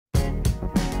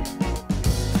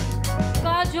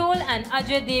Kapoor and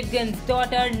Ajay Devgn's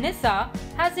daughter Nysa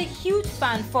has a huge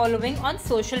fan following on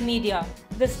social media.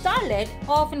 The starlet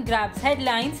often grabs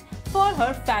headlines for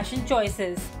her fashion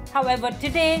choices. However,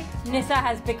 today, Nysa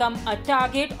has become a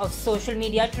target of social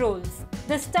media trolls.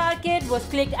 The star kid was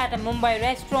clicked at a Mumbai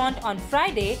restaurant on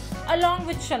Friday along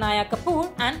with Shanaya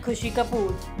Kapoor and Khushi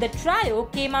Kapoor. The trio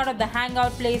came out of the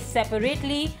hangout place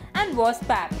separately and was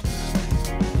papped.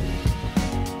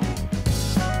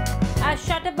 As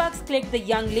shutterbugs clicked the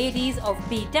young ladies of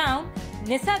P-Town,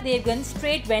 Nysa Devgn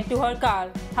straight went to her car.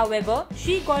 However,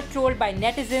 she got trolled by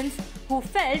netizens who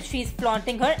felt she's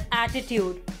flaunting her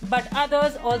attitude. But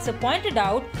others also pointed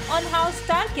out on how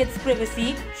star kids'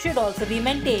 privacy should also be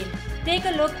maintained. Take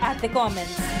a look at the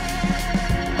comments.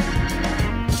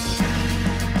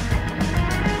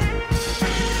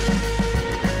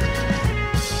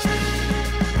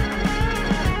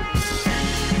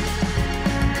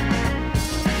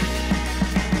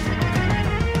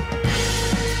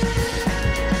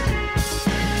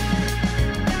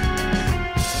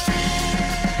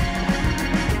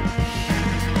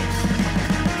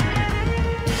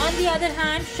 On the other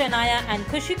hand, Shanaya and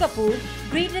Khushi Kapoor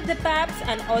greeted the paps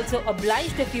and also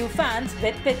obliged a few fans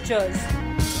with pictures.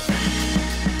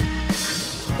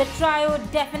 The trio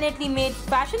definitely made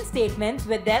fashion statements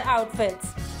with their outfits.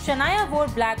 Shanaya wore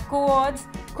black cords,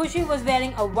 Khushi was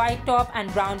wearing a white top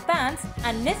and brown pants,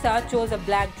 and Nysa chose a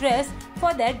black dress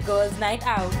for their girls' night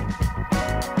out.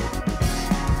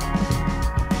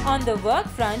 On the work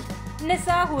front,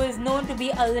 Nysa, who is known to be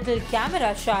a little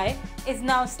camera shy, is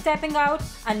now stepping out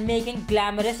and making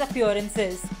glamorous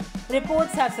appearances.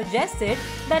 Reports have suggested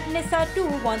that Nysa too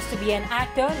wants to be an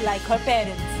actor like her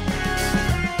parents.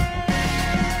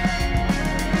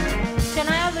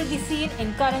 Shanaya will be seen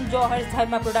in Karan Johar's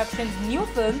Dharma Productions' new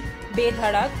film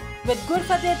Bedhadak with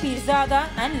Gurfateh Pirzada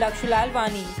and Lakshya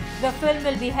Lalwani. The film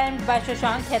will be helmed by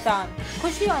Shashank Khaitan.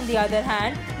 Khushi, on the other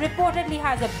hand, reportedly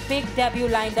has a big debut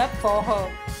lined up for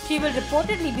her. She will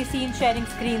reportedly be seen sharing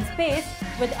screen space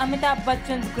with Amitabh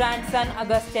Bachchan's grandson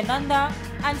Agastya Nanda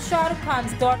and Shah Rukh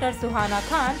Khan's daughter Suhana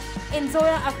Khan in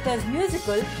Zoya Akhtar's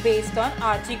musical based on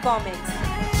Archie comics.